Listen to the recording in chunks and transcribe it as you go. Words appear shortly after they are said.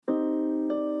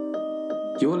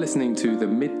You're listening to The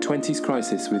Mid-20s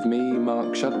Crisis with me,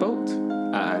 Mark Shudbolt.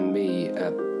 And me,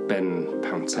 Ben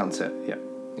Pouncer. Pouncer, yeah.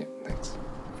 Yeah, thanks.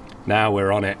 Now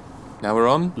we're on it. Now we're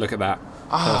on. Look at that.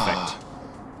 Perfect.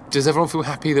 Does everyone feel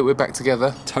happy that we're back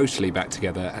together? Totally back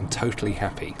together and totally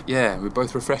happy. Yeah, we're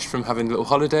both refreshed from having little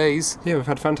holidays. Yeah, we've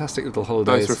had fantastic little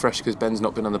holidays. Both refreshed because Ben's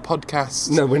not been on the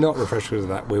podcast. No, we're not refreshed because of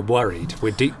that. We're worried.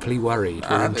 We're deeply worried.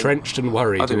 We're entrenched and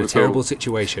worried in a terrible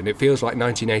situation. It feels like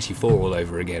 1984 all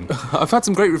over again. I've had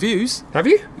some great reviews. Have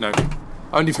you? No.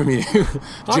 Only from you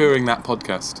during that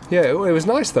podcast. Yeah, it was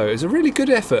nice though. It was a really good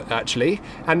effort actually,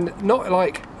 and not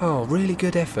like really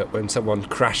good effort when someone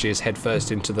crashes headfirst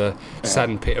into the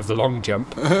sand pit of the long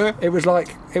jump. It was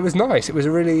nice. It was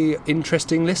a really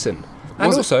interesting listen,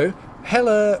 and also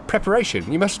hella preparation.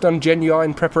 You must have done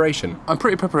genuine preparation. I'm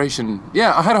pretty preparation.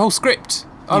 Yeah, I had a whole script.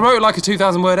 I wrote like a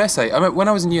 2,000-word essay. I mean, when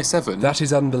I was in year 7... That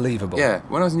is unbelievable. Yeah,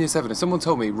 when I was in year 7, if someone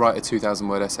told me write a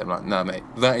 2,000-word essay, I'm like, nah, mate,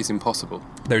 that is impossible.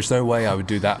 There's no way I would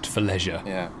do that for leisure.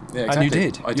 Yeah, exactly. And you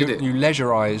did. I did it. You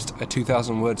leisurized a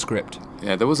 2,000-word script.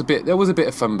 Yeah, there was a bit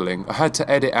of fumbling. I had to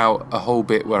edit out a whole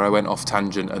bit where I went off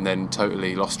tangent and then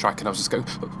totally lost track, and I was just going,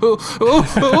 But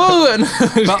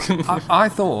I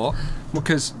thought,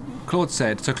 because Claude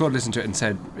listened to it and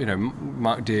said,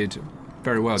 Mark did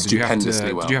very well.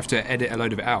 Stupendously well. Did you have to edit a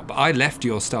load of it out? But I left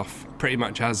your stuff pretty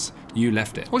much as you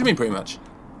left it. What do you mean, pretty much?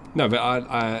 No, but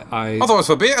I thought it was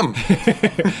verbatim.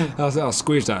 I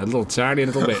squeezed out a little tiny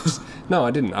little bits. No, I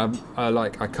didn't. I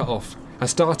cut off. I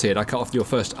cut off your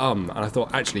first and I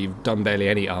thought, actually, you've done barely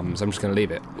any ums. I'm just going to leave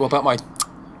it. What about my...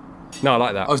 No, I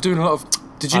like that. I was doing a lot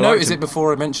of... Did you notice it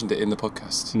before I mentioned it in the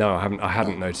podcast? No, I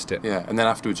hadn't noticed it. Yeah, and then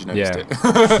afterwards you noticed it.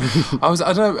 I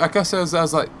don't know, I guess I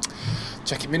was like...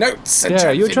 checking my notes.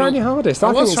 Yeah, you were trying your hardest.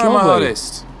 I was trying my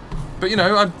hardest. But,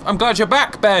 I'm glad you're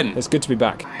back, Ben. It's good to be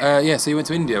back. So you went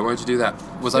to India. Where did you do that?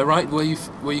 Was I right? Were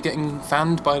you getting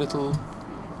fanned by little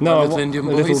Indian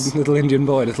boys? Little Indian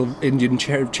boy, little Indian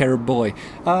cherub boy.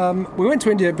 We went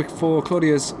to India for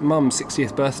Claudia's mum's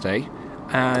 60th birthday.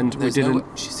 And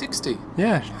she's 60.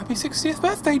 Yeah. Happy 60th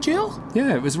birthday, Jill.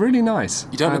 Yeah, it was really nice.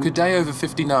 You don't look a day over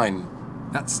 59.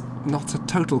 That's not a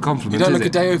total compliment, You don't look a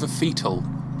day over fetal.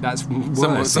 That's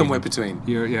somewhere between.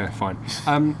 Yeah, fine.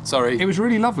 Sorry. It was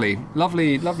really lovely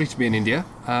to be in India.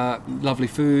 Lovely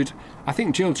food. I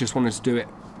think Jill just wanted to do it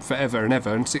forever and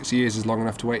ever, and 60 years is long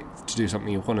enough to wait to do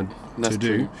something you wanted to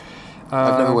do. True.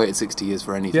 I've never waited 60 years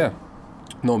for anything. Yeah,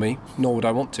 nor me, nor would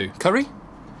I want to. Curry?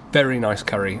 Very nice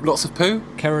curry. Lots of poo?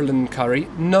 Kerala curry.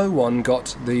 No one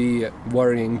got the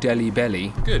worrying Delhi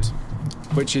belly. Good.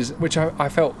 Which I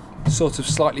felt sort of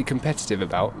slightly competitive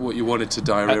about. What, you wanted to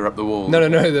diarrhea up the wall? No.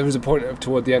 There was a point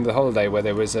toward the end of the holiday where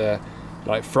there was a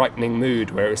frightening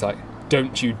mood where it was like,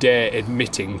 don't you dare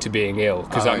admitting to being ill,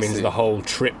 because that means the whole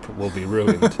trip will be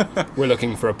ruined. We're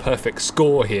looking for a perfect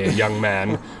score here, young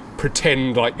man.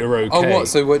 Pretend like you're okay. Oh, what?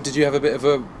 So did you have a bit of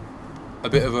a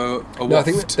waft? No, I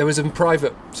think there was some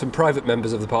private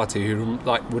members of the party who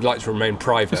would like to remain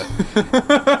private,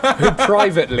 who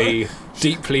privately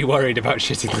deeply worried about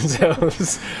shitting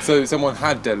themselves. So someone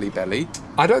had Delhi belly?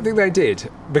 I don't think they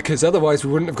did, because otherwise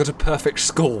we wouldn't have got a perfect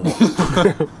score.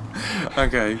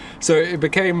 Okay. So it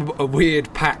became a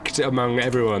weird pact among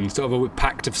everyone, sort of a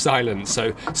pact of silence.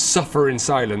 So suffer in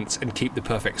silence and keep the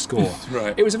perfect score.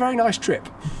 Right. It was a very nice trip.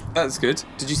 That's good.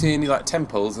 Did you see any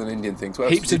temples and Indian things?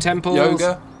 Heaps of temples.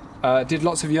 Yoga? Did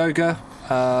lots of yoga.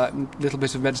 Little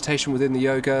bit of meditation within the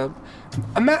yoga.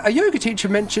 A yoga teacher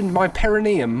mentioned my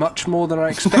perineum much more than I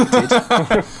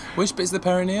expected. Which bit's the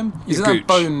perineum? Your gooch. That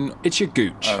bone? It's your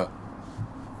gooch.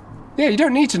 Yeah, you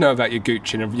don't need to know about your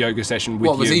gooch in a yoga session with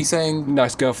What was he saying?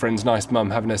 Nice girlfriend's nice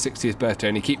mum having her 60th birthday,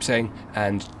 and he keeps saying,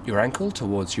 and your ankle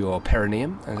towards your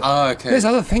perineum. Okay. There's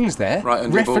other things there. Right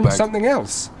under your ball bag. Reference something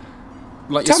else.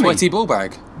 Like your sweaty ball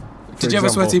bag. Did you have a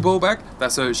sweaty ball bag?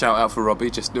 That's a shout out for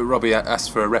Robbie. Robbie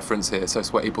asked for a reference here, so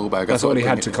sweaty ball bag. That's all he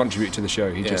had to contribute to the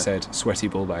show. He just said sweaty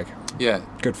ball bag. Yeah.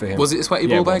 Good for him. Was it a sweaty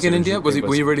ball bag in India?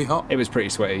 Were you really hot? It was pretty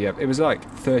sweaty, yeah. It was like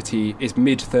 30, it's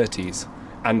mid-30s.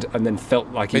 And then felt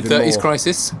like even more... Mid-30s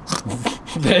crisis?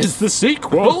 There's the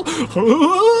sequel!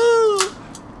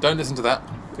 Don't listen to that.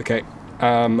 Okay.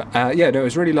 It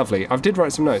was really lovely. I did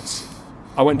write some notes.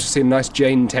 I went to see a nice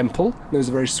Jain temple. There was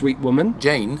a very sweet woman.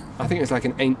 Jain? I think it's like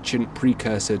an ancient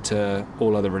precursor to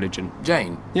all other religion.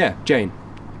 Jain? Yeah, Jain.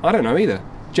 I don't know either.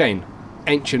 Jain.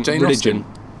 Ancient Jane religion.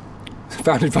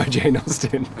 Founded by Jane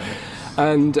Austen.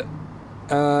 And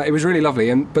it was really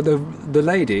lovely. But the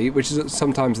lady, which is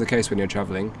sometimes the case when you're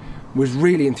travelling, was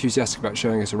really enthusiastic about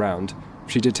showing us around.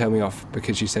 she did tell me off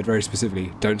because she said very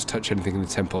specifically, don't touch anything in the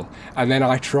temple. And then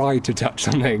I tried to touch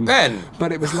something. Then?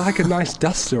 But it was like a nice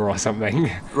duster or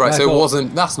something. Right, so it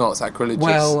wasn't... That's not sacrilegious.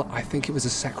 Well, I think it was a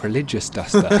sacrilegious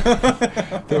duster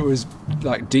that was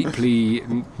like deeply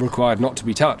required not to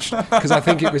be touched, because I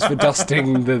think it was for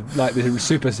dusting the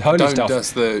super holy Don't stuff.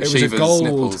 dust the It was Shiva's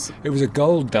nipples. It was a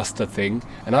gold duster thing,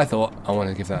 and I thought I want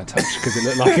to give that a touch because it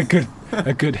looked like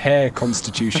a good hair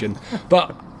constitution.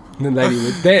 But the lady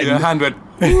was then. Your hand went...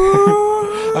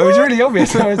 I was really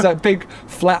obvious. I was that big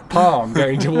flat palm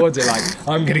going towards it, like,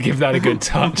 I'm going to give that a good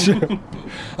touch. I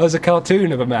was a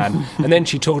cartoon of a man. And then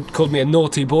she called me a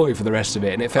naughty boy for the rest of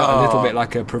it, and it felt a little bit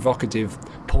like a provocative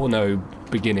porno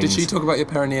beginnings. Did she talk about your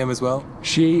perineum as well?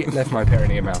 She left my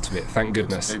perineum out of it, thank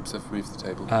goodness. Oops, I've moved the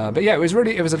table. But yeah, it was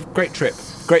a great trip,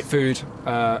 great food,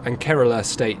 and Kerala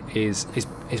state is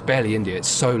barely India. It's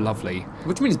so lovely.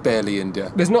 What do you mean it's barely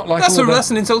India? There's not like that's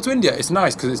an insult to India. It's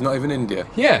nice because it's not even India.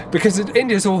 Yeah, because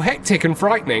India's all hectic and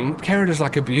frightening. Kerala's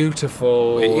like a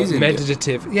beautiful,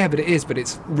 meditative. India. Yeah, but it is. But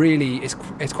it's really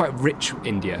it's quite rich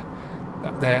India.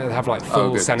 They have like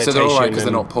full sanitation. So they're all right because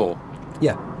they're not poor.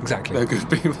 Yeah, exactly. They're good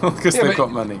people because they've got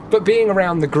money. But being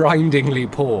around the grindingly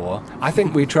poor, I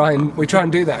think we try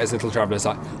and do that as little travellers.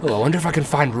 Like, I wonder if I can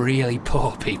find really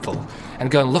poor people and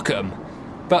go and look at them.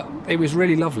 But it was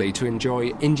really lovely to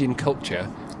enjoy Indian culture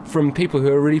from people who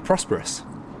are really prosperous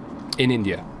in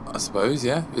India. I suppose,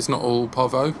 yeah. It's not all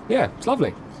povo. Yeah, it's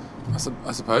lovely. I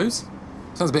suppose.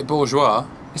 Sounds a bit bourgeois.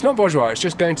 It's not bourgeois. It's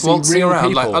just going to see Waltzing real around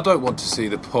people. like, I don't want to see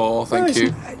the poor, thank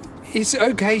you. It's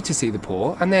okay to see the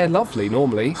poor, and they're lovely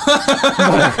normally.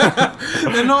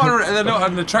 They're not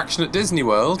an attraction at Disney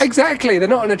World. Exactly, they're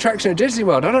not an attraction at Disney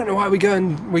World. I don't know why we go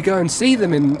and see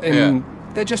them in Yeah.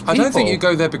 They're just people. I don't think you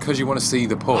go there because you want to see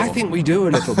the poor. I think we do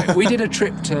a little bit. We did a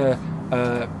trip to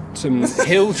some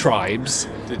hill tribes,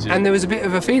 Did you? and there was a bit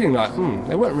of a feeling like,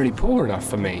 they weren't really poor enough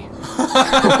for me.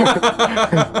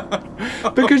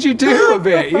 Because you do a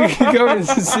bit. You can go and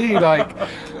see like,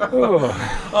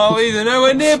 they're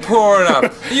nowhere near poor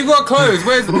enough. You've got clothes.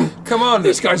 Come on.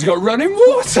 this guy's got running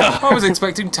water. I was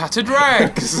expecting tattered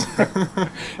rags.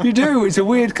 You do. It's a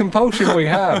weird compulsion we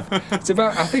have.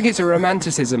 I think it's a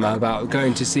romanticism about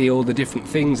going to see all the different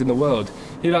things in the world.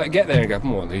 You like get there and go,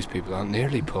 well, these people aren't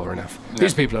nearly poor enough. No.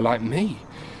 These people are like me.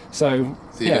 So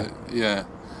Yeah.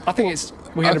 I think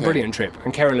we had a brilliant trip,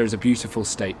 and Kerala is a beautiful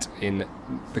state in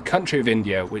the country of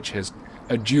India, which has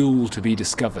a jewel to be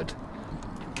discovered.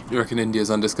 You reckon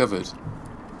India's undiscovered?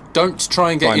 Don't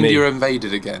try and get India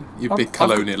invaded again, you big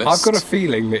colonialist. I've got a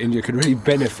feeling that India could really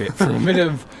benefit from a bit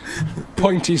of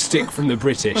pointy stick from the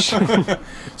British.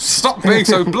 Stop being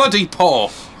so bloody poor.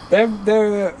 They're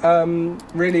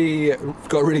really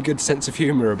got a really good sense of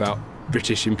humour about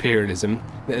British imperialism.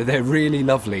 They're really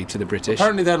lovely to the British.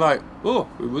 Apparently they're like,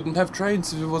 we wouldn't have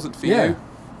trains if it wasn't for you.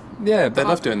 Yeah, they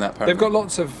love doing that. Apparently. They've got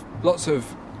lots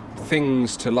of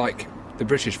things to like the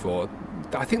British for.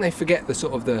 I think they forget the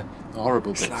sort of the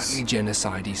horrible bits. Slightly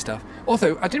genocide-y stuff.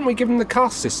 Also, didn't we give them the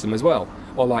caste system as well?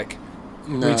 Or like,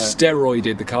 no. We'd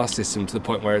steroided the caste system to the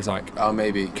point where it's like,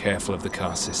 maybe. Careful of the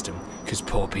caste system, because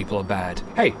poor people are bad.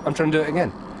 Hey, I'm trying to do it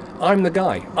again. I'm the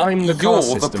guy. I'm the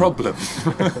caste system. You're the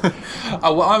problem.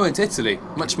 I went to Italy.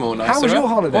 Much more nicer. How was your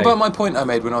holiday? What about my point I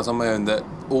made when I was on my own that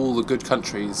all the good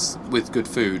countries with good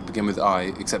food begin with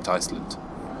I, except Iceland?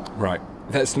 Right.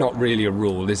 That's not really a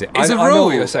rule, is it? It's a rule. I know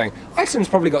what you're saying. Iceland's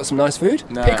probably got some nice food.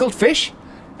 No. Pickled fish.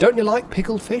 Don't you like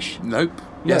pickled fish? Nope.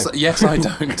 No. Yes, I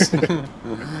don't.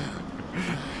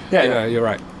 No, you're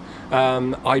right.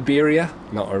 Iberia,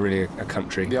 not really a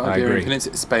country. The Iberian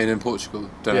Peninsula, Spain and Portugal.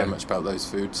 Don't know much about those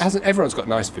foods. Everyone's got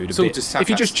nice food. If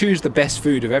you just choose the best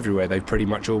food of everywhere, they've pretty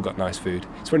much all got nice food.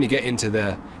 It's when you get into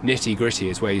the nitty-gritty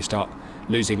is where you start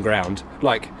losing ground.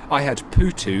 Like, I had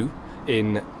putu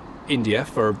in India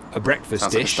for a breakfast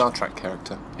Sounds dish. Like a Star Trek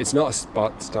character. It's not a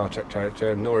Star Trek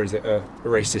character, nor is it a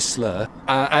racist slur.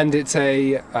 And it's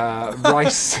a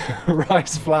rice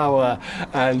flour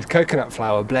and coconut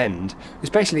flour blend. It's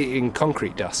basically eating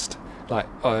concrete dust, like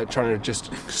trying to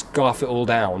just scarf it all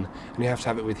down, and you have to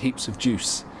have it with heaps of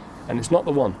juice. And it's not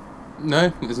the one.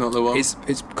 No, it's not the one.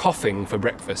 It's coughing for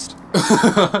breakfast.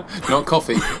 Not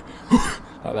coffee.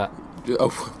 Like that. Oh,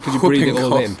 Could you breathe it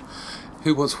all in?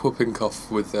 Who wants whooping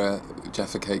cough with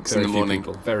Jaffa cakes in the morning?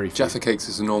 Very few. Jaffa cakes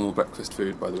is a normal breakfast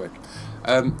food, by the way.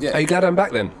 Are you glad I'm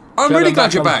back then? I'm really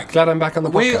glad you're back. Glad I'm back on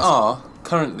the podcast. We are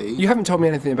currently... You haven't told me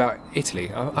anything about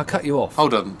Italy. I cut you off.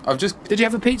 Hold on. Did you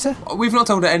have a pizza? We've not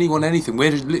told anyone anything. We're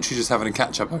literally just having a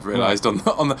catch-up, I've realised. On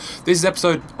the this is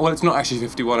episode... Well, it's not actually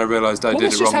 51. I realised I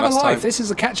did it wrong last time. This is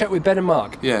a catch-up with Ben and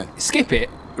Mark. Yeah. Skip it,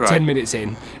 Right. 10 minutes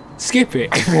in. skip it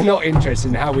if you're not interested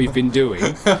in how we've been doing,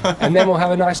 and then we'll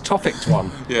have a nice topics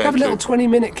one. Yeah, have a little true.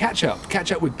 20-minute catch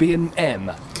up with B&M.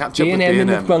 Catch up with B&M in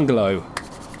the B&M. bungalow.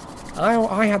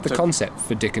 I had the concept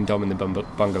for Dick and Dom in the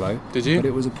bungalow. Did you? But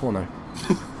it was a porno.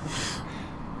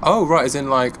 Oh, right, as in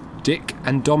like... Dick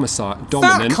and Dominant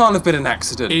That can't have been an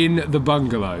accident. in the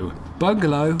bungalow.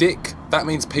 Bungalow. Dick, that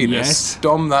means penis. Yes.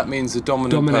 Dom, that means a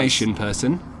dominant Domination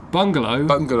person. Bungalow.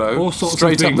 Bungalow. All sorts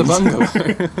Straight of up the things.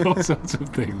 bungalow. All sorts of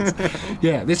things.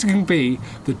 Yeah, this can be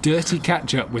the dirty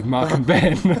catch-up with Mark and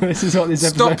Ben. This is what this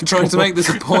episode Stop trying to make this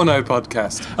a porno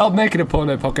podcast. I'll make it a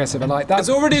porno podcast if I like that. It's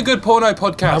already a good porno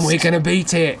podcast. And we're going to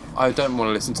beat it. I don't want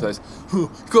to listen to those. You've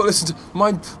got to listen to...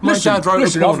 My dad wrote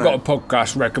listen, a porno. I've got a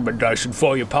podcast recommendation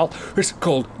for you, pal. It's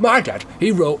called My Dad,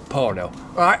 He Wrote Porno.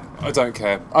 Right? I don't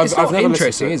care. It's not never listened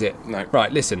interesting, to is it? No. Right,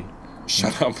 listen.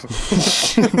 Shut up.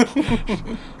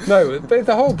 No, but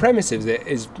the whole premise of it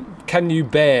is, can you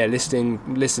bear listen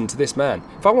to this man?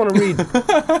 If I want to read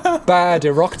bad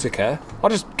erotica, I'll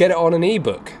just get it on an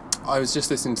ebook. I was just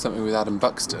listening to something with Adam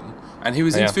Buxton, and he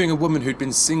was interviewing a woman who'd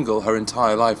been single her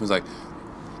entire life, and was like,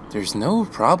 there's no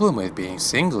problem with being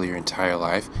single your entire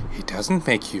life. It doesn't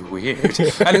make you weird.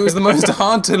 And it was the most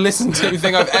hard to listen to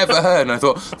thing I've ever heard. And I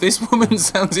thought, this woman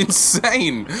sounds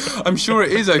insane. I'm sure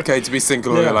it is okay to be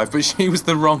single all your life, but she was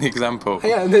the wrong example.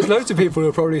 Yeah, and there's loads of people who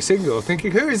are probably single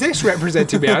thinking, who is this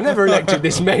representing me? I never elected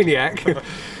this maniac.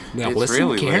 Now It's listen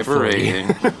really carefully.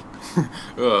 liberating.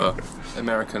 Ugh.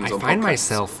 Americans I on find podcasts.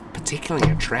 myself particularly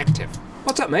attractive.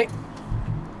 What's up, mate?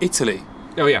 Italy.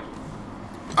 Oh, yeah.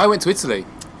 I went to Italy.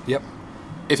 Yep.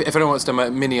 If anyone wants to do a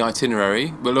mini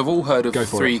itinerary, we'll have all heard of Go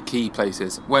for 3 key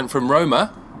places. Went from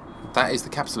Roma, that is the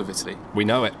capital of Italy. We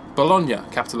know it. Bologna,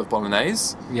 capital of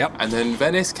Bolognese. Yep. And then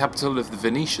Venice, capital of the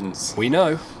Venetians. We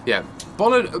know. Yeah.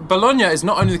 Bologna is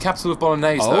not only the capital of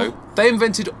Bolognese, Oh. though. They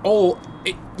invented all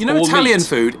Italian meat.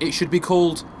 food, it should be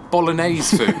called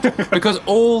Bolognese food. Because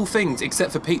all things,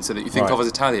 except for pizza that you think Right. of as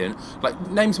Italian, like,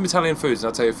 name some Italian foods and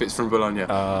I'll tell you if it's from Bologna.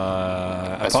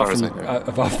 As far as I know.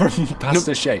 Apart from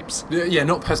pasta shapes. Yeah,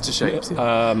 not pasta shapes.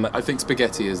 I think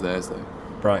spaghetti is theirs, though.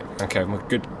 Right, okay, well,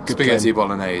 good Spaghetti claim.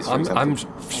 bolognese, for example. I'm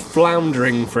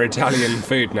floundering for Italian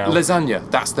food now.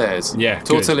 Lasagna, that's theirs. Yeah,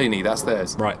 good. Tortellini, that's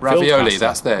theirs. Right, Ravioli, filled pasta.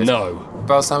 that's theirs. No.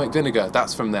 Balsamic vinegar,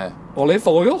 that's from there. Olive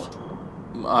oil?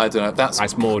 I don't know.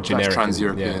 That's more generic. That's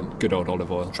trans-European. Yeah, good old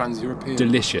olive oil. Trans-European.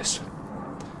 Delicious.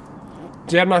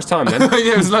 Did you have a nice time then?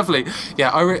 Yeah, it was lovely.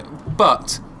 Yeah,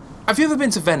 but have you ever been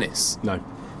to Venice? No.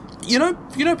 You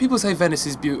know, people say Venice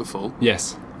is beautiful.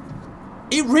 Yes.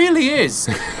 It really is.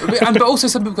 But also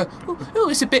some people go, oh,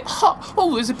 it's a bit hot.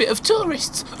 Oh, there's a bit of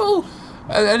tourists. Oh,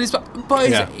 and it's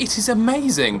Yeah. it is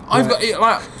amazing. I've got it,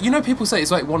 like, people say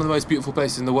it's like one of the most beautiful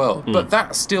places in the world, but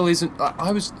that still isn't.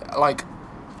 I was like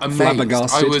amazed.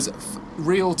 Flabbergasted. I was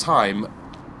real time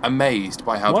amazed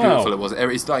by how Wow. beautiful it was.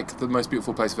 It's like the most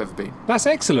beautiful place I've ever been. That's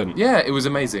excellent. Yeah, it was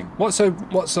amazing. What's so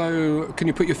can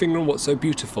you put your finger on what's so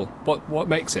beautiful? What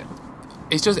makes it?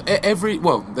 It's just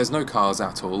there's no cars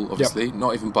at all, obviously,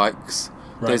 not even bikes.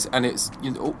 Right. And it's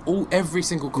every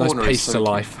single corner Nice pace is so to cute.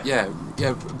 life. Yeah,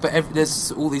 but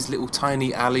there's all these little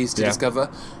tiny alleys to Yeah. discover.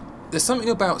 There's something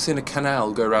about seeing a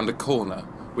canal go around a corner,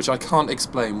 which I can't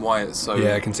explain why it's so.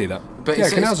 Yeah, I can see that. But yeah,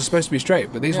 it's- canals are supposed to be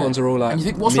straight, but these Yeah. ones are all like And you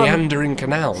think, what's wrong with- meandering What's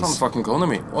around the canals. fucking corner,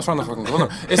 mate? What's around the fucking corner?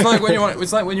 It's like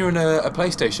when you're in a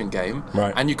PlayStation game,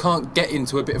 Right. and you can't get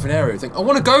into a bit of an area. You think, I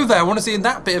want to go there. I want to see in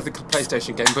that bit of the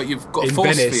PlayStation game, but you've got a In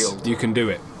force Venice, field. you can do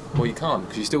it. Well, you can't,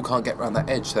 because you still can't get around that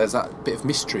edge. There's that bit of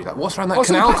mystery. Like, what's around that Oh,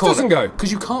 so the canal path corner? doesn't go? Because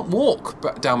you can't walk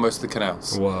down most of the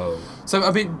canals. Whoa. So,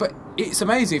 I mean, but it's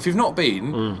amazing. If you've not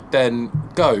been, then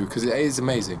go, because it is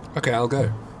amazing. Okay, I'll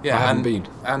go. Yeah, I haven't been.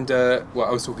 And, well,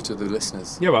 I was talking to the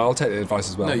listeners. Yeah, well, I'll take the advice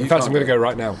as well. No, you In fact, I'm can't going to go. go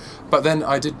right now. But then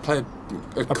I did play a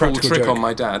cool practical trick joke. on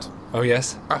my dad Oh,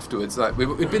 yes? afterwards. Like,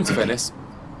 we'd been to Venice.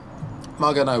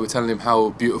 Margot and I were telling him how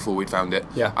beautiful we'd found it.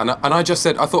 Yeah. And I just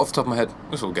said, I thought off the top of my head,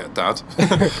 this will get Dad.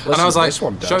 And I was like, this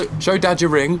one, Dad. show Dad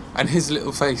your ring, and his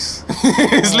little face.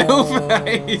 His little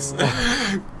face.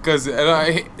 Because when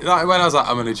I was like,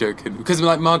 I'm only joking. Because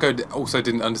like Margot also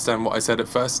didn't understand what I said at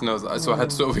first, and I was like, so I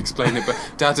had to sort of explain it. But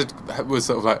Dad was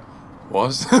sort of like,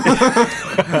 what?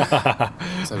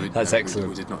 So That's excellent.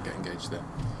 We did not get engaged there.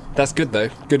 That's good, though.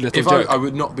 Good little If joke. I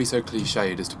would not be so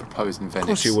cliched as to propose in Venice. Of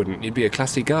course you wouldn't. You'd be a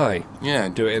classy guy. Yeah.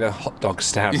 Do it in a hot dog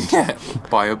stand. Yeah.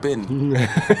 Buy a bin.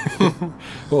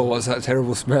 Oh, what's that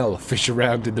terrible smell? Fish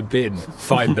around in the bin.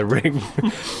 Find the ring.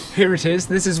 Here it is.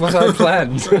 This is what I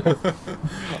planned.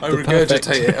 I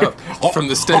regurgitate it up from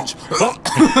the stench.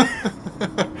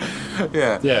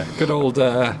 Yeah. Yeah, good old...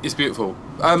 It's beautiful.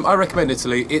 I recommend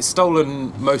Italy. It's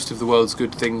stolen most of the world's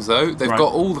good things, though. They've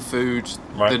got all the food,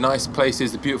 the nice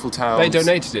places, the beautiful towns. They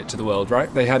donated it to the world,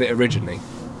 right? They had it originally.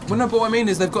 Well, no, but what I mean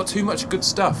is they've got too much good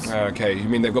stuff. Okay, you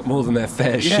mean they've got more than their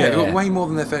fair share? Yeah, they've got way more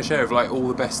than their fair share of like all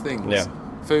the best things. Yeah.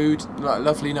 Food, like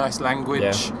lovely, nice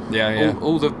language. Yeah.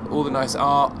 All the nice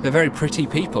art. They're very pretty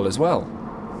people as well.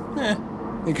 Yeah.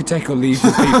 You could take or leave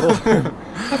with people.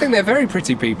 I think they're very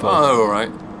pretty people. Oh, all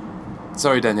right.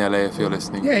 Sorry, Daniele, if you're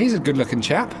listening. Yeah, he's a good-looking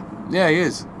chap. Yeah, he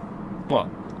is. What?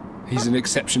 He's an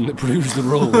exception that proves the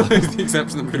rule. The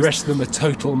exception that The proves rest of them are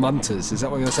total munters. Is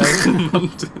that what you're saying?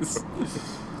 munters.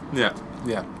 Yeah,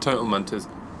 total munters.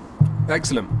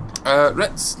 Excellent.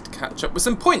 Let's catch up with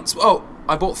some points. Oh,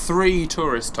 I bought 3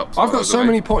 tourist tops. I've got so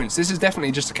many points. This is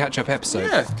definitely just a catch-up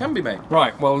episode. Yeah, can be, mate.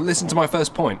 Right, well, listen to my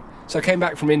first point. So I came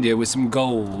back from India with some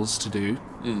goals to do,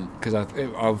 because I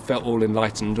felt all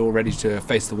enlightened, all ready to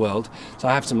face the world. So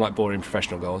I have some like boring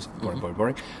professional goals.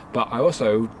 Boring. But I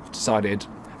also decided...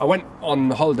 I went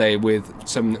on holiday with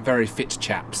some very fit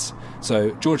chaps.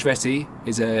 So George Vesey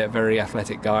is a very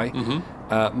athletic guy.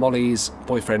 Molly's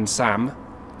boyfriend Sam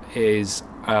is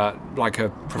like a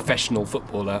professional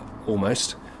footballer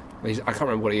almost. I can't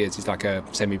remember what he is. He's like a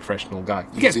semi-professional guy.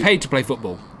 He gets paid to play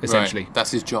football, essentially. Right.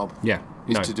 That's his job. Yeah.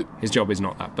 No, his job is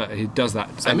not that, but he does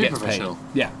that. Semi-professional.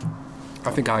 Yeah.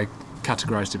 I think I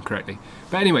categorised him correctly.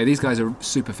 But anyway, these guys are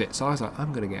super fit, so I was like,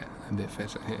 I'm going to get a bit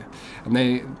fitter here.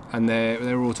 And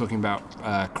they're all talking about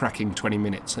cracking 20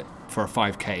 minutes for a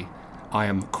 5K. I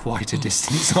am quite a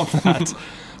distance off that.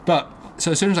 But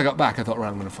so as soon as I got back, I thought, right,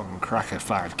 I'm going to fucking crack a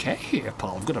 5K here,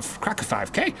 Paul. I'm going to crack a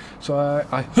 5K. So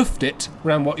I hoofed it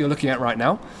around what you're looking at right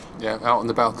now. Yeah, out on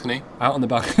the balcony. Out on the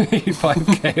balcony,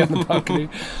 5K on the balcony,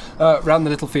 around the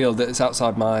little field that's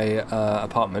outside my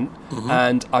apartment,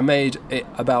 and I made it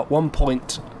about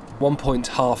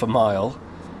 1.5 a mile.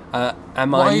 Why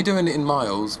are you doing it in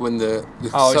miles when the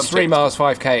it's 3 miles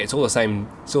 5K. It's all the same.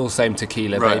 It's all the same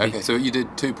tequila, right, baby. Okay, so you did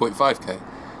 2.5K.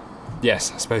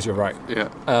 Yes, I suppose you're right. Yeah.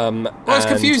 Well, it's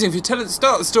confusing if you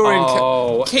start the story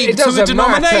and keep it to the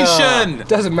denomination. Matter.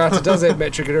 Doesn't matter, does it?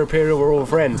 Metric and imperial, we're all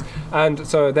friends. And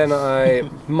so then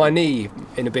my knee,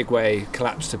 in a big way,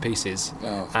 collapsed to pieces,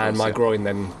 and my groin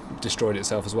then destroyed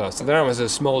itself as well. So then I was a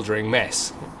smouldering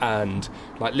mess, and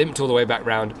like limped all the way back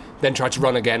round. Then tried to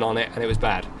run again on it, and it was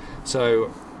bad.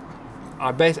 So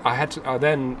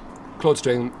then Claude's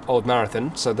doing Old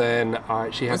Marathon. So then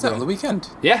she had. Was that on the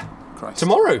weekend? Yeah. Christ.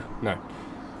 Tomorrow? No.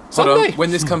 Sunday.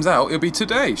 When this comes out, it'll be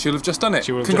today. She'll have just done it.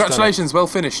 Congratulations, well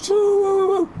finished.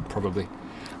 Woo. Probably.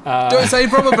 Don't say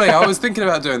probably. I was thinking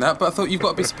about doing that, but I thought you've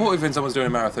got to be supportive when someone's doing a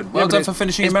marathon. Well done for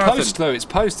finishing a marathon. It's post, though. It's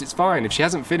post. It's fine. If she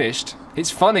hasn't finished, it's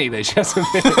funny that she hasn't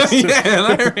finished. Yeah,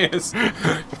 hilarious.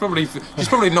 She's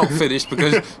probably not finished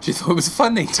because she thought it was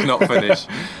funny to not finish.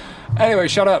 Anyway,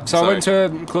 shut up. So I went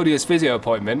to Claudia's physio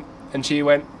appointment, and she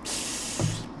went,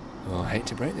 I hate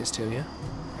to break this to you.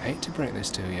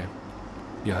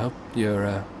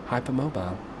 You're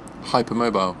hypermobile.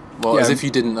 Hypermobile? Well, as if you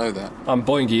didn't know that. I'm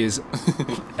boingy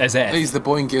as F. He's the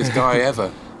boingiest guy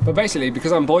ever. But basically,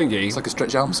 because I'm boingy... It's like a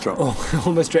Stretch Armstrong.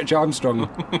 All my Stretch Armstrong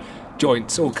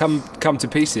joints all come to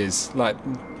pieces, like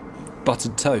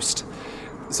buttered toast.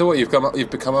 So what, you've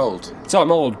become old? So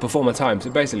I'm old before my time. So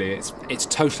basically, it's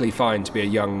totally fine to be a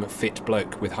young, fit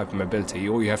bloke with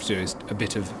hypermobility. All you have to do is a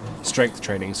bit of strength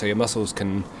training so your muscles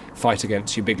can fight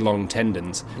against your big, long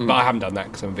tendons. But I haven't done that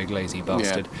because I'm a big, lazy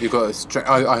bastard. Yeah, you've got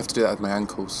I have to do that with my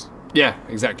ankles. Yeah,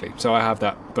 exactly. So I have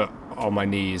that, but on my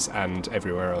knees and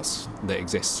everywhere else that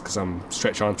exists because I'm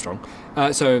Stretch Armstrong.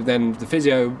 So then the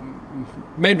physio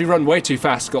made me run way too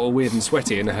fast, got all weird and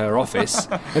sweaty in her office,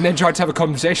 and then tried to have a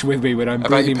conversation with me when I'm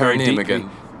breathing very deeply. Again?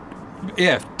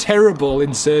 Yeah, terrible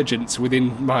insurgents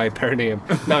within my perineum.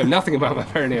 No, nothing about my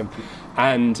perineum.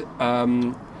 And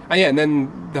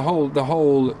then the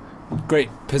whole great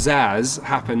pizzazz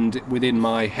happened within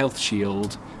my Health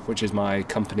Shield, which is my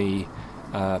company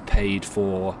paid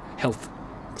for health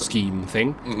scheme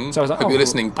thing. Mm-hmm. So I was like, hope you're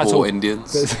listening, poor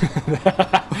Indians.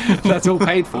 That's all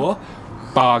paid for.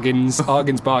 Bargains.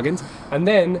 And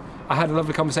then I had a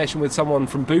lovely conversation with someone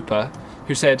from Bupa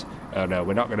who said, oh no,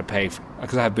 we're not going to pay,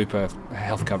 because I have Bupa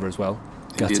health cover as well.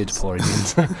 Indians. Gutted, poor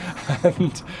Indians.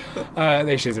 And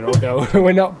they said, oh no,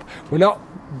 we're not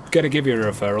going to give you a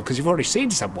referral because you've already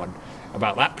seen someone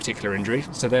about that particular injury.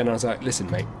 So then I was like, listen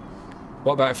mate,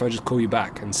 what about if I just call you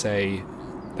back and say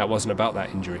that wasn't about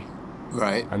that injury?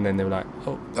 Right. And then they were like,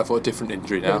 oh, I've got a different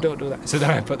injury no, now. don't do that. So then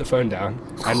I put the phone down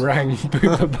and rang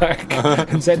Bupa back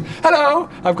and said, hello,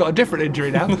 I've got a different injury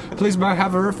now. Please may I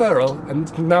have a referral?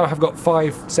 And now I've got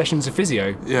 5 sessions of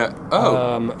physio. Yeah.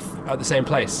 Oh. At the same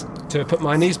place to put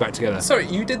my knees back together. Sorry,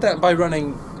 you did that by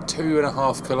running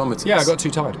 2.5 kilometres? Yeah, I got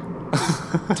too tired.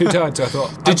 Too tired, so I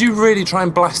thought... Did you really try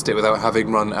and blast it without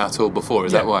having run at all before?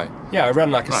 Is that why? Yeah, I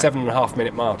ran like a 7.5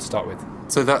 minute mile to start with.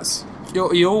 So that's...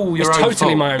 You're all your it's own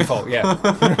totally fault. my own fault,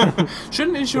 yeah.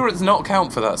 Shouldn't insurance not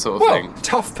count for that sort of Well, thing?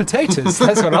 tough potatoes,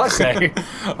 that's what I say.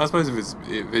 I suppose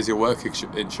if it's your work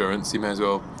insurance, you may as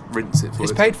well rinse it for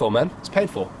It's it. paid for, man. It's paid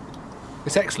for.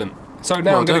 It's excellent. So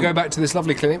now Well I'm going to done. go back to this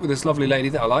lovely clinic with this lovely lady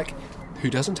that I like, who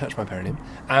doesn't touch my perineum,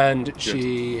 and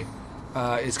she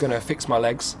is going to fix my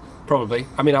legs, probably.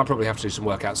 I mean, I'll probably have to do some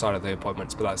work outside of the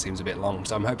appointments, but that seems a bit long,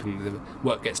 so I'm hoping the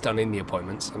work gets done in the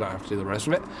appointments and I don't have to do the rest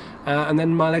of it. And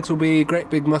then my legs will be great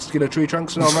big muscular tree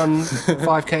trunks, and I'll run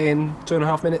 5k in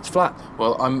 2.5 minutes flat.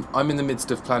 Well, I'm in the midst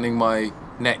of planning my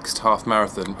next half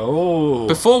marathon. Oh.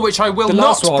 Before which I will The not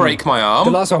last one- break my arm.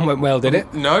 The last one went well, did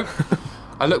it? No.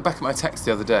 I looked back at my text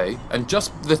the other day, and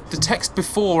just the text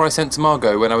before I sent to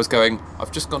Margot when I was going,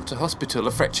 I've just gone to hospital,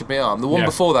 I fractured my arm. The one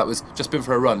before that was just been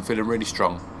for a run, feeling really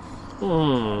strong.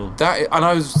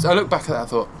 I looked back at that, I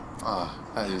thought,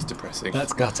 that is depressing.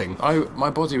 That's gutting. My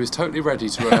body was totally ready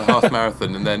to run a half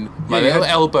marathon, and then my little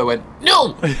elbow went,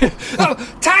 no!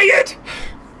 Oh, tired!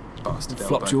 Bastard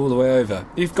Flopped elbow. you all the way over.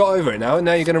 You've got over it now, and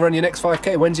now you're going to run your next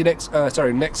 5k. When's your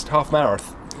next half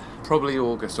marathon? Probably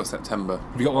August or September.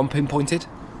 Have you got one pinpointed?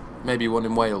 Maybe one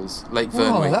in Wales, Lake Oh,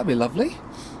 Vyrnwy. that'd be lovely.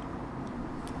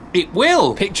 It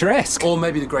will! Picturesque. Or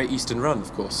maybe the Great Eastern Run,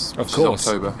 of course. Of which course. is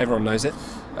October. Everyone knows it.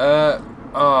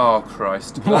 Oh,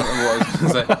 Christ. I don't know what I was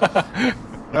going to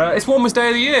say. It's warmest day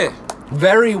of the year.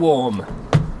 Very warm.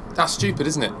 That's stupid,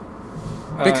 isn't it?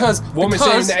 Because warmest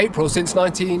day in April since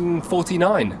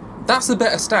 1949. That's the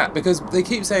better stat, because they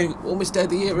keep saying warmest day of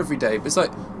the year every day, but it's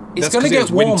like, it's That's going to 'cause it get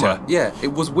was warmer. winter. Yeah,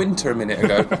 it was winter a minute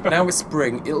ago. Now it's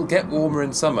spring. It'll get warmer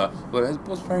in summer. Well, it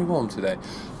was very warm today.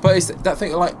 But it's that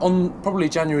thing, like, on probably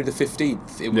January the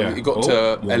 15th, it got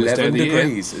to warmest day 11 of the year.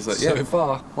 degrees. It's like, So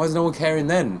far. Why is no one caring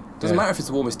then? Doesn't Yeah. matter if it's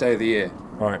the warmest day of the year.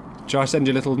 Right. Shall I send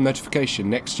you a little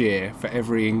notification next year for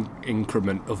every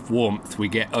increment of warmth we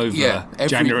get over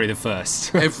January the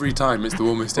 1st? Every time it's the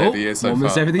warmest day of the year so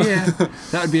warmest far. day of the year.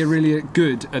 That would be a really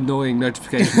good, annoying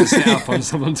notification to set up on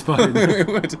someone's phone. It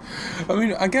would. I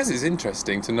mean, I guess it's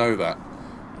interesting to know that.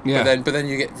 Yeah. But then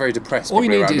you get very depressed. All you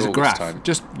probably need around is a August graph. Time.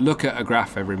 Just look at a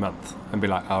graph every month and be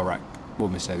like, oh, right,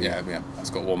 warmest day of the year. Yeah,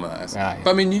 that's got warmer, that is. Ah, yeah. But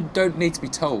I mean, you don't need to be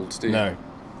told, do you? No.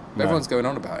 Everyone's going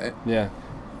on about it. Yeah.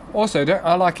 Also,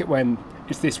 I like it when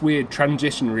it's this weird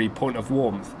transitionary point of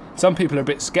warmth. Some people are a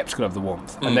bit sceptical of the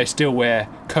warmth, and they still wear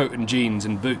coat and jeans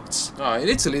and boots. Oh, in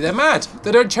Italy, they're mad.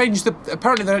 They don't change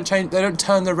Apparently, they don't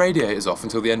turn the radiators off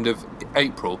until the end of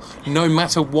April, no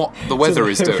matter what the weather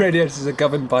is The doing. radiators are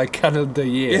governed by calendar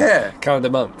year. Yeah. Calendar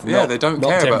month. Yeah, not- they don't not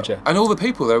care temperature. about. And all the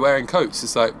people they're wearing coats.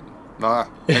 It's like, nah,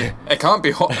 it can't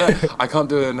be hot. I can't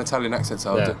do an Italian accent.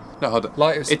 So Yeah. hold on.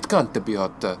 Like it's- it can't be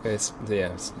hot. It's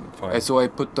fine. So I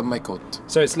put on my coat.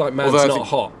 So it's like man's Although I not think-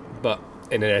 hot, but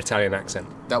in an Italian accent.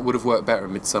 That would have worked better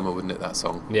in Midsummer, wouldn't it? That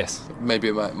song. Yes. Maybe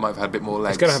it might have had a bit more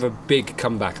legs. It's going to have a big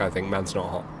comeback, I think, Man's Not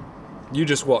Hot. You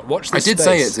just watch I this did space.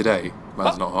 say it today.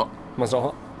 Man's not hot. Man's Not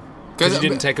Hot? Because you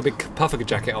didn't take a big puffer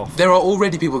jacket off. There are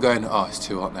already people going, oh, it's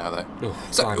too hot now, though. Oh,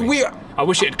 So blimey. I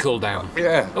wish it'd cool down.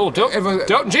 Yeah. Oh, Everyone-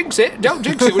 don't jinx it. Don't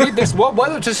jinx it. We need this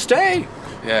weather to stay.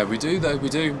 Yeah, we do, though, we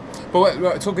do.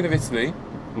 But talking of Italy,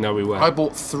 No, we weren't. I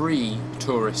bought 3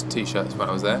 tourist T-shirts when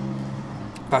I was there.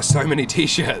 That's so many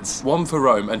T-shirts. 1 for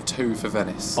Rome and 2 for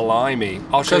Venice. Blimey.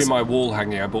 I'll show you Because- my wall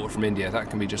hanging I bought from India. That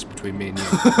can be just between me and you.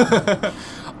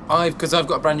 Because I've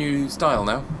got a brand new style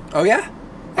now. Oh, yeah?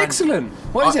 Excellent.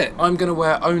 What is it? I'm going to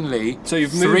wear only So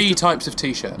you've 3 moved- types of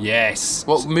T-shirt. Yes.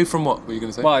 What, move from what were you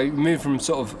going to say? Well, you moved from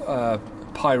sort of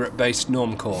pirate-based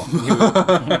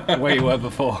normcore, where you were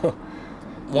before,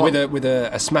 with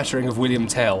a smattering of William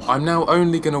Tell. I'm now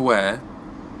only going to wear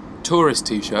tourist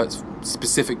T-shirts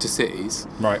specific to cities,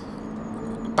 Right.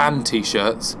 band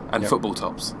T-shirts, and Yep. football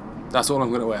tops. That's all I'm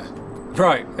going to wear.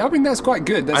 Right. I mean, that's quite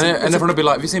good. That's And that's everyone will be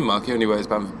like, have you seen Mark? He only wears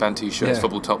band T-shirts, yeah.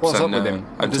 football tops, What's and, up with him?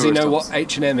 and Does he know tourist what tops.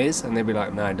 H&M is? And they'd be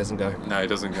like, no, it doesn't go. No, he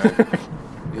doesn't go.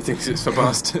 He thinks it's for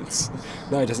bastards.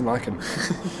 No, he doesn't like him.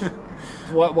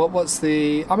 What's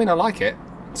the... I mean, I like it.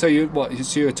 So you're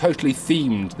totally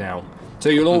themed now. So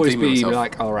you'll always theming be myself.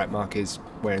 like, all right, Mark is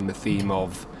wearing the theme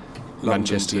of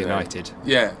Manchester today. United.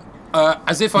 Yeah.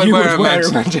 As if I'd You wear would a wear a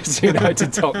Man- Manchester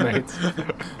United top, mate.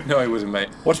 No, I wouldn't, mate.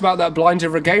 What about that Blind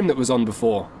River game that was on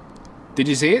before? Did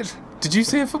you see it? Did you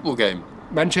see a football game?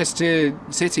 Manchester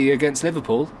City against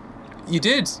Liverpool. You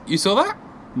did? You saw that?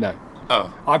 No.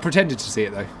 Oh. I pretended to see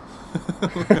it, though.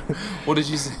 What did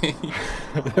you see?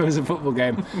 There was a football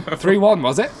game. 3-1,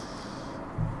 was it?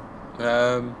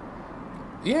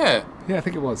 Yeah. Yeah, I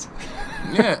think it was.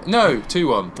 Yeah. No,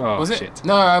 2-1. Oh, was it? shit.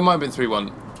 No, it might have been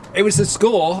 3-1. It was a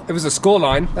score. It was a score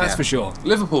line, that's for sure.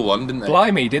 Liverpool won, didn't they?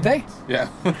 Blimey, did they? Yeah.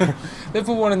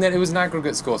 Liverpool won, and then it was an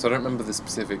aggregate score, so I don't remember the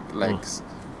specific legs.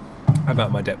 How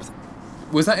about my depth?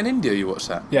 Was that in India you watched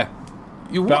that? Yeah.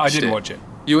 You watched But I didn't watch it.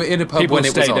 You were in a pub People when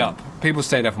it was stayed on? up. People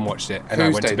stayed up and watched it, and Who I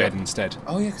went to stayed bed up? instead.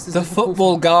 Oh, yeah, because The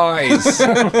football guys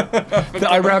that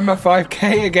I ran my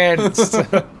 5K against.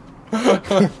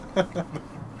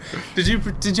 Did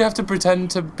you have to pretend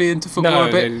to be into football No, a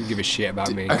they bit? didn't give a shit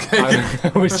about me. Okay.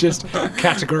 I was just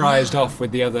categorised off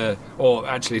with the other, or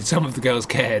actually some of the girls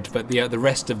cared, but the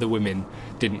rest of the women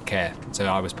didn't care. So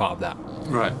I was part of that.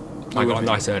 Right. I got a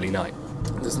nice early night.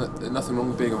 There's nothing wrong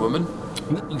with being a woman.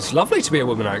 It's lovely to be a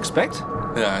woman, I expect.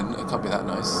 Yeah, it can't be that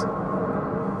nice.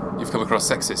 You've come across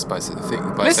sexist by Listen saying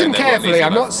they've got an carefully, easy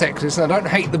I'm life. not sexist and I don't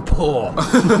hate the poor.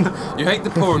 You hate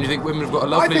the poor and you think women have got a I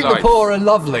lovely think life. the poor are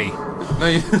lovely. No,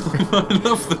 I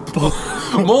love the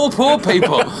poor. More poor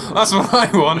people. That's what I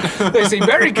want. They seem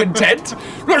very content.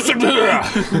 Listen here.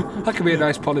 I could be a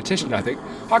nice politician, I think.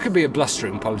 I could be a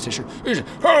blustering politician.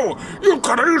 Oh, you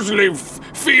could easily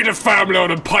feed a family on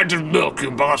a pint of milk,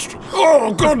 you bastard.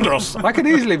 Oh, goodness. I could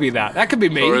easily be that. That could be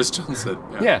me. Boris Johnson.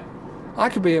 Yeah. I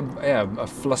could be a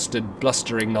flustered,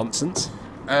 blustering nonsense.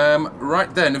 Right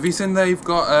then, have you seen they've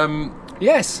got...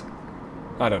 Yes.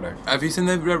 I don't know. Have you seen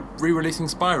they're re-releasing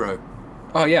Spyro?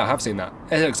 Oh, yeah, I have seen that.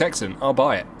 It looks excellent. I'll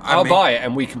buy it. I'll mean- buy it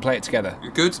and we can play it together.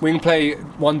 Good. We can play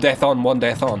one death on, one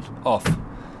death on, off.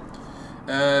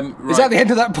 Right. Is that the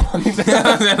end of that point? At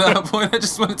that point, I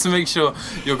just wanted to make sure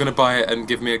you're going to buy it and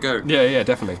give me a go. Yeah,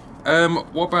 definitely.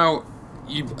 What about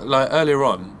you? Like earlier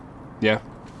on, Yeah.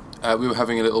 we were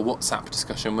having a little WhatsApp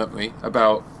discussion, weren't we,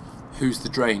 about who's the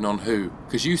drain on who?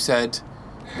 Because you said,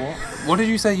 what did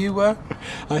you say you were?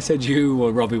 I said you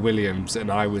were Robbie Williams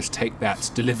and I was Take That's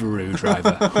Deliveroo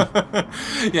driver.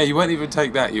 Yeah, you weren't even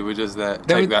take that. You were just there.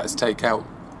 Take that's take out.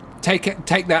 Take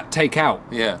that, take out.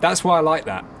 Yeah. That's why I like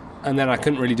that. And then I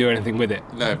couldn't really do anything with it.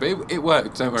 No, but it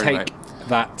worked. Don't worry, mate. Take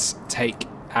that, take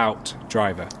out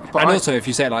driver. But and I- also, if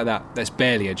you say it like that, that's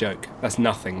barely a joke. That's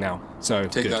nothing now. So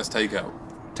Take good. that's take out.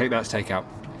 Take that's take out.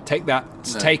 Take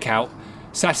that's take out.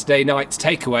 Saturday night's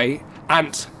takeaway.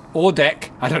 Ant or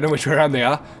Deck, I don't know which way around they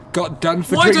are, got done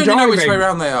for Why drink don't driving. you know which way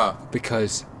around they are?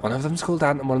 Because one of them's called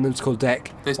Ant and one of them's called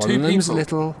Deck. There's one two of them's people.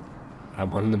 little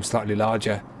and one of them's slightly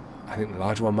larger. I think the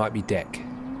larger one might be Deck.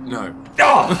 No.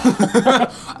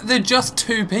 Oh! They're just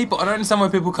two people. I don't understand why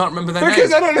people can't remember their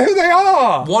Because names. I don't know who they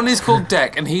are! One is called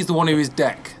Deck, and he's the one who is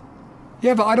Deck.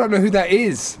 Yeah, but I don't know who that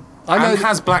is. I know And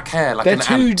has black hair like they're an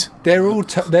two. ant. They're all.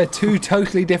 They're two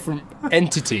totally different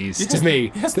entities to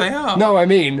me. Yes, they are. No, I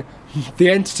mean the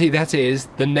entity that is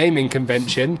the naming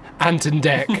convention, Ant and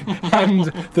Deck, and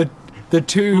the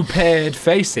two paired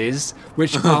faces,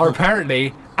 which are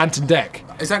apparently Ant and Deck.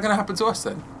 Is that going to happen to us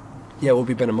then? Yeah, we'll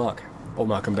be Ben and Mark, or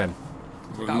Mark and Ben.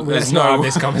 Let's There's not no. have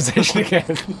this conversation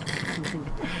again.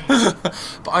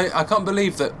 But I can't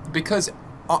believe that because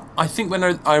I think when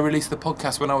I released the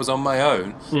podcast when I was on my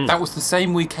own, that was the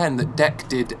same weekend that Deck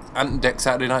did Ant and Deck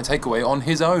Saturday Night Takeaway on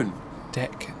his own.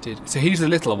 Deck did. So he's the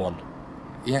little one,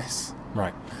 Yes.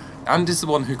 right? And is the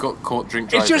one who got caught drink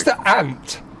driving. It's just that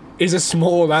Ant is a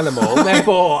small animal,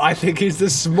 therefore I think he's the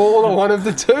smaller one of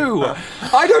the two.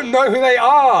 I don't know who they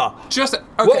are. Just okay,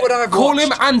 What would I have call him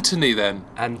watched? Anthony then?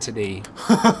 Anthony.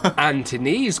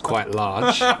 Anthony's quite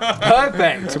large.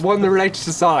 Perfect. One related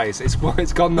to size. It's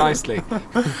gone nicely.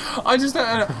 I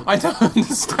don't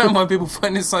understand why people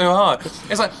find it so hard.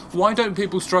 It's like, why don't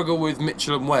people struggle with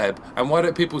Mitchell and Webb, and why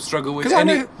don't people struggle with 'Cause I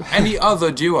know- any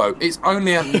other duo? It's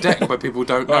only Ant and Deck where people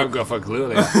don't know. got for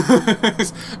clearly.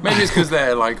 Maybe it's because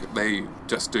they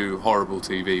just do horrible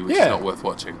TV, which Yeah. is not worth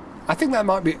watching. I think that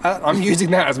might be. I'm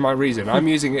using that as my reason. I'm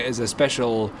using it as a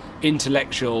special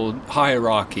intellectual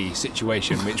hierarchy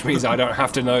situation, which means I don't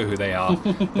have to know who they are.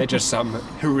 They're just some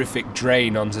horrific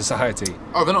drain on society.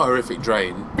 Oh, they're not a horrific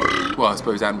drain. Well, I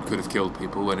suppose Ant could have killed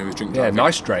people when he was drinking. Yeah,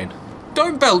 nice drain.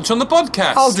 Don't belch on the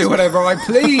podcast. I'll do whatever I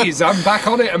please. I'm back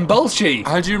on it and bulgy.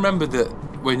 How do you remember that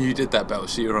when you did that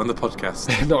belch, you were on the podcast?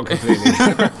 Not completely.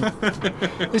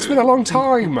 It's been a long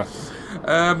time.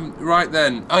 Right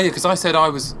then. Oh yeah, because I said I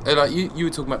was like you were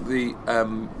talking about the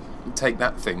take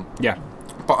that thing, Yeah.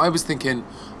 but I was thinking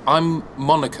I'm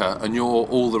Monica and you're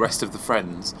all the rest of the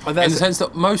friends. Oh, in that's- the sense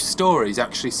that most stories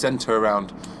actually centre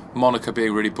around Monica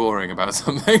being really boring about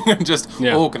something and just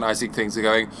organising things and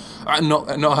going,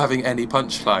 not having any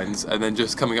punchlines, and then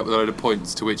just coming up with a load of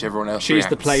points to which everyone else She's reacts.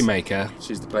 the playmaker.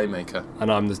 She's the playmaker.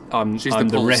 And I'm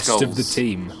the rest of the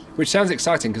team. Which sounds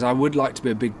exciting, because I would like to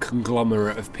be a big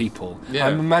conglomerate of people. Yeah.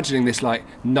 I'm imagining this,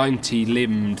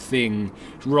 90-limbed thing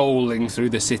rolling through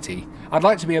the city. I'd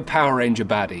like to be a Power Ranger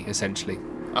baddie, essentially.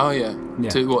 Oh, yeah.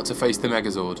 To face the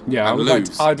Megazord? Yeah, and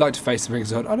lose? I'd like to face the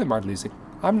Megazord. I don't mind losing.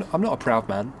 I'm not a proud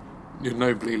man. You'd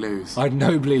nobly lose. I'd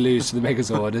nobly lose to the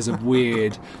Megazord as a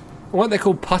weird... What they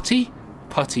call putty?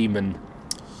 Puttyman.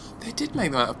 They did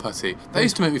make them out of putty. They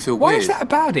used to make me feel Why weird. is that a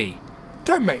baddie?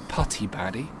 Don't make putty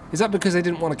baddie. Is that because they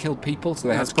didn't want to kill people, so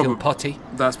they had to kill putty?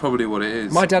 That's probably what it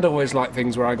is. My dad always liked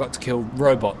things where I got to kill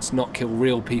robots, not kill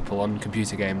real people on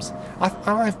computer games.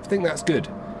 I think that's good.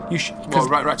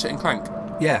 Ratchet and Clank?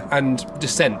 Yeah, and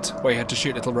Descent, where you had to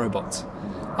shoot little robots.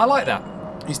 I like that.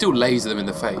 You still laser them in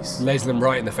the face. Laser them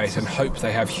right in the face and hope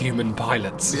they have human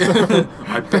pilots.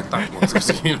 I bet that was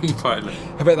a human pilot.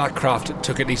 I bet that craft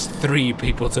took at least 3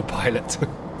 people to pilot.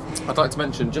 I'd like to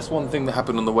mention just one thing that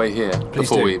happened on the way here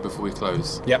before we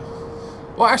close. Yep.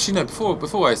 Well, actually, no.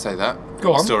 Before I say that,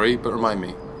 go on. Story, but remind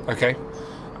me. Okay.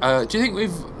 Do you think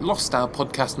we've lost our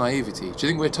podcast naivety? Do you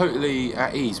think we're totally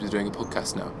at ease with doing a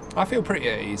podcast now? I feel pretty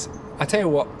at ease. I tell you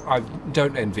what, I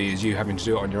don't envy is you having to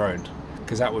do it on your own,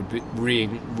 because that would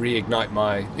reignite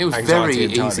my It was anxiety very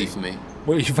entirely. easy for me.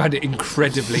 Well, you found it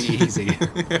incredibly easy.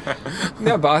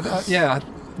 No, but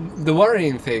the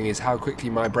worrying thing is how quickly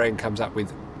my brain comes up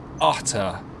with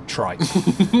utter trite.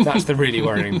 That's the really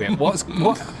worrying bit. What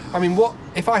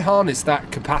if I harness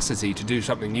that capacity to do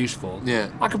something useful?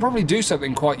 Yeah. I could probably do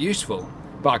something quite useful,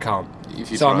 but I can't.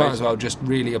 So I might as well just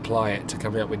really apply it to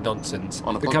coming up with nonsense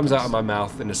that comes out of my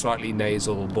mouth in a slightly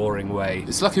nasal, boring way.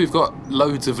 It's lucky we've got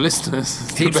loads of listeners.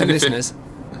 Heaps of listeners.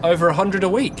 Over 100 a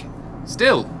week.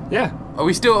 Still? Yeah. Are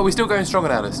we still going strong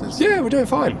on our listeners? Yeah, we're doing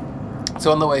fine.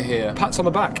 So on the way here, pats on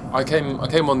the back. I came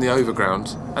on the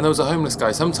overground, and there was a homeless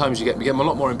guy. Sometimes you get them a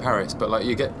lot more in Paris, but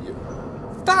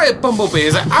that bumblebee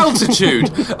is at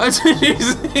altitude.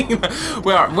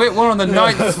 We're on the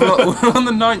ninth floor. We're on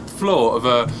the 9th floor of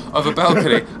a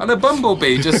balcony, and a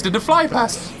bumblebee just did a fly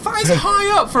past. That is high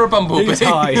up for a bumblebee. He's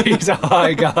high. He's a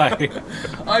high guy.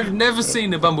 I've never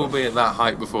seen a bumblebee at that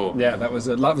height before. Yeah, that was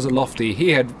a lofty.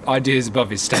 He had ideas above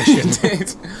his station.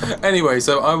 Anyway,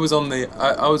 so I was on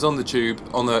the tube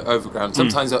on the overground.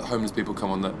 Sometimes homeless people come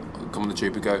on the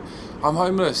tube and go, "I'm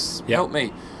homeless. Help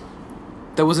me."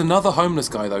 There was another homeless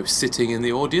guy though sitting in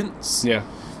the audience. Yeah.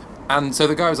 And so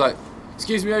the guy was like,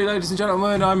 "Excuse me, ladies and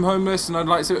gentlemen, I'm homeless and I'd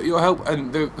like your help."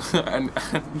 And the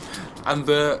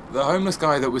homeless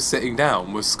guy that was sitting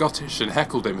down was Scottish and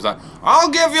heckled him. He was like, "I'll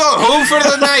give you a home for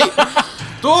the night.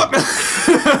 Don't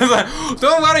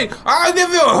worry, I'll give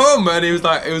you a home." And he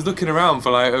was looking around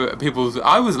for people.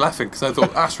 I was laughing because I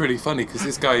thought that's really funny because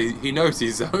this guy, he knows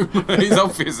he's homeless. He's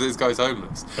obvious this guy's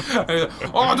homeless. And he was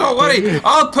like, "Oh, don't worry,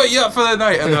 I'll put you up for the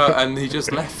night." And he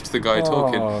just left the guy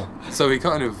talking. So he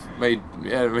kind of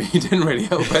he didn't really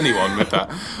help anyone with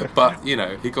that. But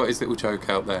he got his little joke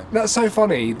out there. That's so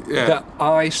funny that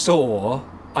I saw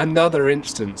another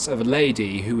instance of a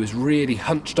lady who was really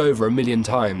hunched over 1,000,000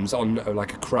 times on a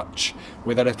crutch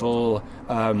with a little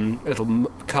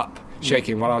cup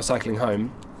shaking while I was cycling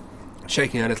home,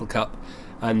 shaking her little cup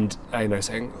and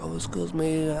saying, "Oh, excuse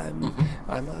me, I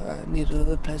need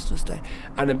a place to stay."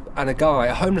 And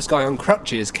a homeless guy on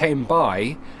crutches came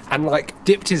by and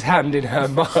dipped his hand in her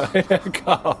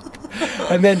cup,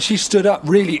 and then she stood up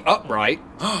really upright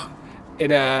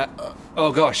in a.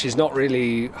 Oh gosh, she's not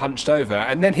really hunched over.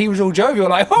 And then he was all jovial,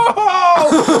 like,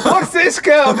 "Oh, what's this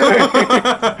girl doing?"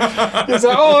 He's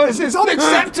like, "Oh, it's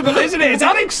unacceptable, isn't it? It's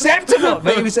unacceptable."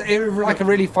 But it was a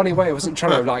really funny way. It wasn't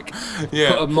trying to put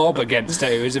a mob against her.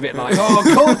 It was a bit like, "Oh,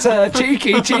 caught her,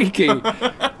 cheeky."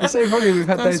 It's so funny we've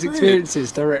had those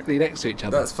experiences directly next to each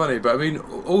other. That's funny, but I mean,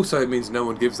 also it means no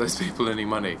one gives those people any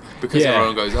money because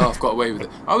everyone goes, "Oh, I've got away with it."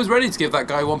 I was ready to give that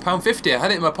guy £1.50. I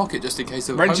had it in my pocket just in case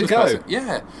a homeless person.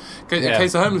 Yeah. In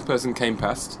case a homeless person came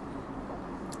past,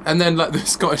 and then the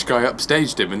Scottish guy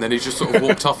upstaged him, and then he just sort of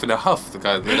walked off in a huff. The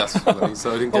guy, that's funny.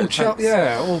 So I didn't get a chance.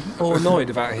 All annoyed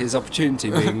about his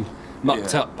opportunity being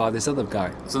mucked up by this other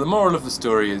guy. So the moral of the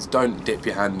story is: don't dip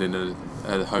your hand in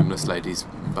a homeless lady's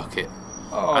bucket.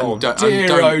 Oh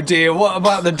dear! What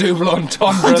about the double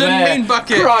entendre I didn't mean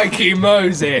bucket. Crikey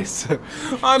Moses!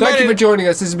 Thank you for joining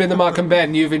us. This has been the Mark and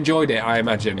Ben. You've enjoyed it, I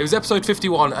imagine. It was episode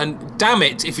 51, and damn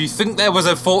it, if you think there was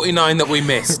a 49 that we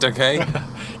missed, okay?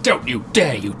 Don't you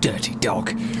dare, you dirty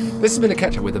dog! This has been a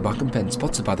catch-up with the Mark and Ben,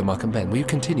 sponsored by the Mark and Ben, where you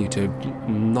continue to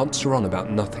nonster on about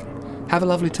nothing. Have a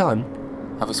lovely time,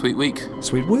 Have a sweet week.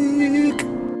 Sweet week.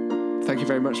 Thank you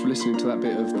very much for listening to that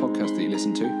bit of podcast that you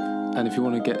listened to. And if you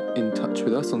want to get in touch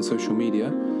with us on social media,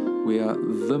 we are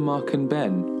The Mark and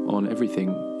Ben on everything,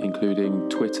 including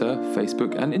Twitter,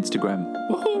 Facebook, and Instagram.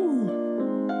 Woohoo!